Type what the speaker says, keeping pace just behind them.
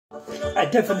I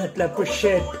definitely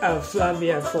appreciate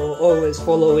Flavia for always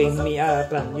following me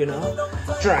up and,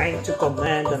 trying to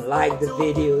comment and like the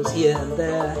videos here and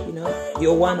there,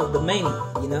 You're one of the many,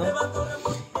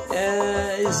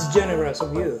 It's generous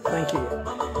of you. Thank you.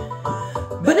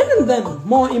 But even then,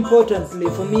 more importantly,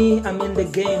 for me, I'm in the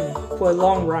game for a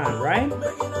long run, right?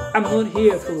 I'm not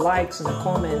here for likes and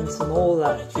comments and all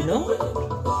that, To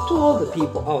all the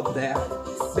people out there.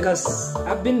 Because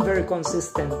I've been very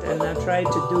consistent and I try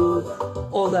to do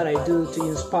all that I do to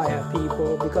inspire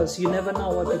people, because you never know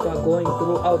what people are going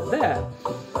through out there.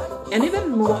 And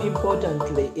even more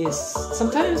importantly is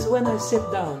sometimes when I sit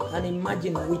down and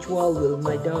imagine which world will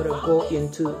my daughter go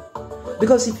into.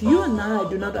 Because if you and I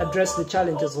do not address the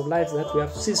challenges of life that we are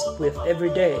faced with every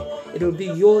day, it will be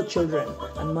your children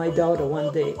and my daughter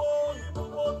one day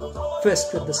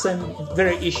faced with the same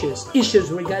very issues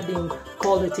regarding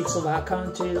politics of our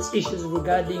countries, issues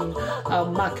regarding our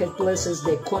marketplaces,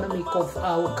 the economic of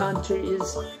our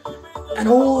countries, and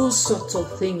all sorts of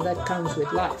things that comes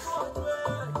with life.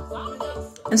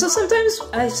 And so sometimes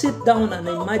I sit down and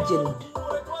imagine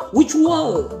which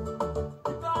world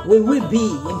will we be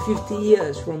in 50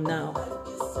 years from now?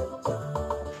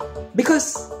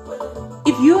 Because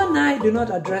if you and I do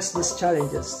not address these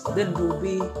challenges, then it will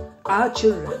be our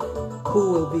children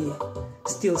who will be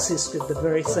still faced with the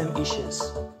very same issues.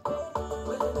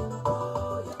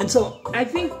 And so I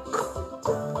think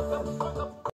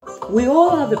we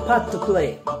all have a part to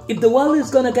play. If the world is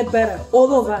going to get better,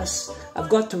 all of us have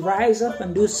got to rise up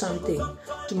and do something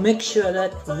to make sure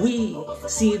that we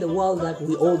see the world that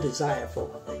we all desire for.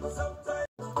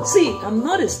 See, I'm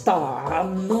not a star,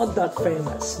 I'm not that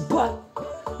famous, but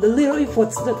the little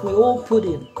efforts that we all put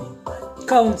in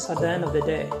counts at the end of the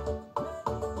day.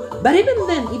 But even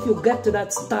then, if you get to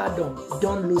that stardom,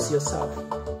 don't lose yourself.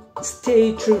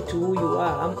 Stay true to who you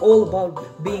are. I'm all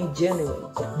about being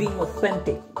genuine, being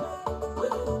authentic.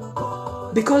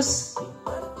 Because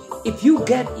if you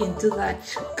get into that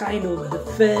kind of the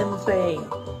fame thing,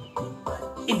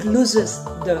 it loses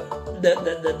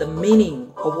the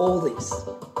meaning of all this.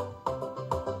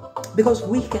 Because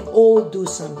we can all do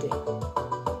something.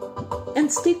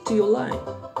 And stick to your line.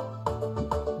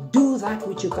 Do that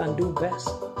which you can do best.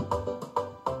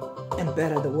 And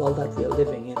better the world that we are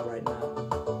living in right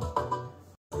now.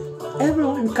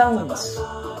 Everyone counts.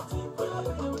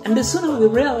 And the sooner we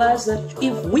realize that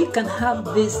if we can have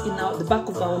this in the back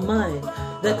of our mind,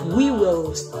 that we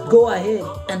will go ahead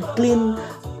and clean,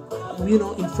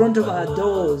 in front of our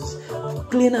doors,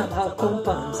 clean up our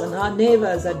compounds, and our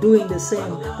neighbors are doing the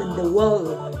same, then the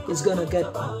world is going to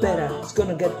get better. It's going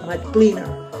to get much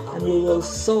cleaner. And we will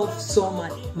solve so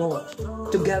much more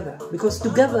together. Because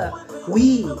together,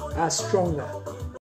 we are stronger.